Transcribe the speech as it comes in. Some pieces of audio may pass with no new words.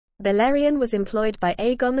Balerion was employed by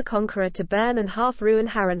Aegon the Conqueror to burn and half-ruin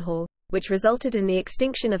Harrenhal, which resulted in the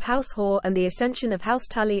extinction of House Hoare and the ascension of House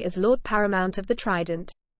Tully as Lord Paramount of the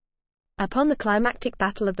Trident. Upon the climactic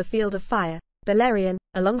Battle of the Field of Fire, Balerion,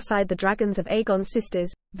 alongside the dragons of Aegon's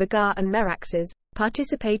sisters, Vhagar and Meraxes,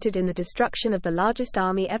 participated in the destruction of the largest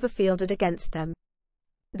army ever fielded against them.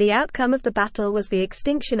 The outcome of the battle was the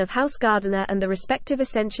extinction of House Gardener and the respective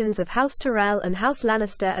ascensions of House Tyrell and House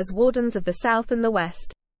Lannister as Wardens of the South and the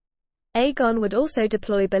West. Aegon would also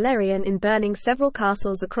deploy Balerion in burning several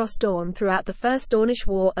castles across Dorne throughout the First Dornish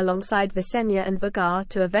War alongside Visenya and Vhagar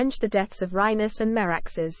to avenge the deaths of Rhaenys and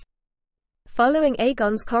Meraxes. Following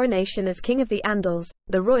Aegon's coronation as King of the Andals,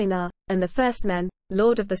 the Rhoynar, and the First Men,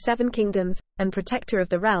 Lord of the Seven Kingdoms, and Protector of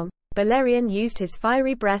the Realm, Balerion used his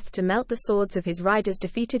fiery breath to melt the swords of his riders'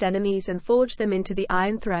 defeated enemies and forge them into the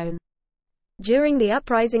Iron Throne. During the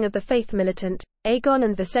uprising of the Faith Militant, Aegon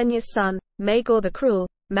and Visenya's son, Maegor the Cruel,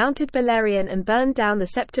 mounted Balerion and burned down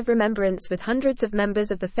the Sept of Remembrance with hundreds of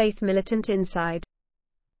members of the Faith Militant inside.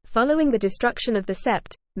 Following the destruction of the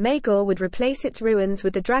Sept, Maegor would replace its ruins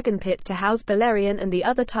with the Dragon Pit to house Balerion and the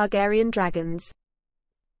other Targaryen dragons.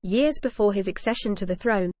 Years before his accession to the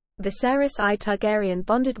throne, Viserys I Targaryen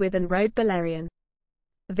bonded with and rode Balerion.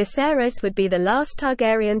 Viserys would be the last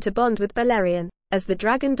Targaryen to bond with Balerion, as the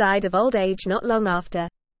dragon died of old age not long after.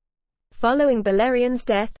 Following Balerion's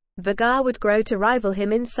death, Vhagar would grow to rival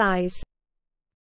him in size.